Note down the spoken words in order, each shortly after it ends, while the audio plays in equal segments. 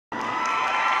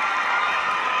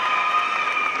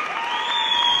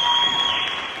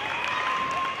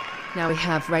Now we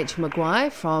have Rachel Maguire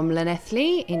from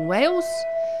Llanelli in Wales.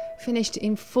 Finished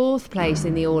in 4th place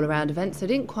in the all-around event, so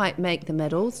didn't quite make the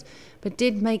medals, but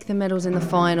did make the medals in the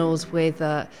finals with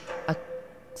a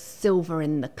silver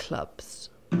in the clubs.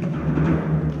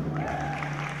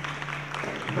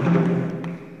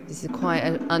 This is quite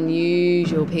an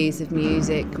unusual piece of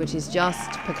music, which is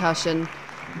just percussion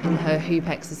in her hoop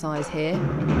exercise here.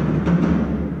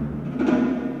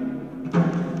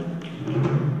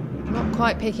 Not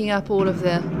quite picking up all of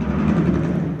the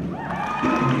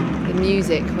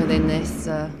music within this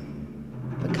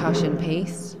percussion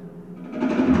piece.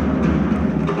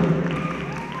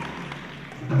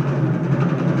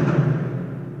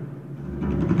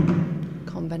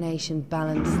 Combination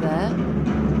balance there.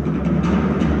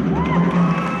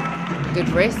 Good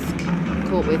risk,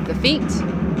 caught with the feet.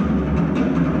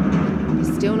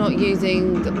 Still not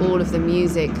using all of the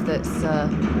music that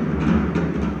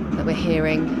we're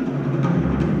hearing.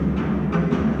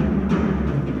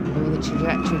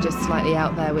 Trajectory just slightly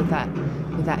out there with that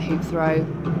hoop throw.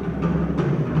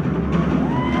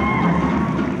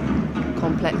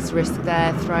 Complex risk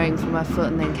there, throwing from her foot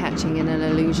and then catching in an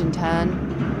illusion turn.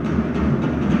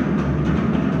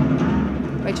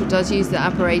 Rachel does use the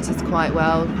apparatus quite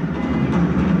well.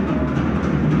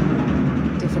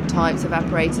 Different types of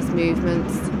apparatus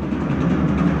movements.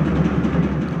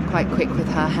 Quite quick with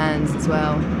her hands as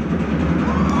well.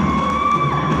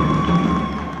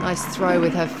 Nice throw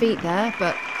with her feet there,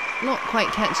 but not quite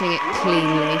catching it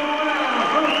cleanly.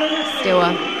 Still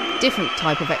a different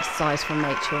type of exercise from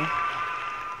Rachel.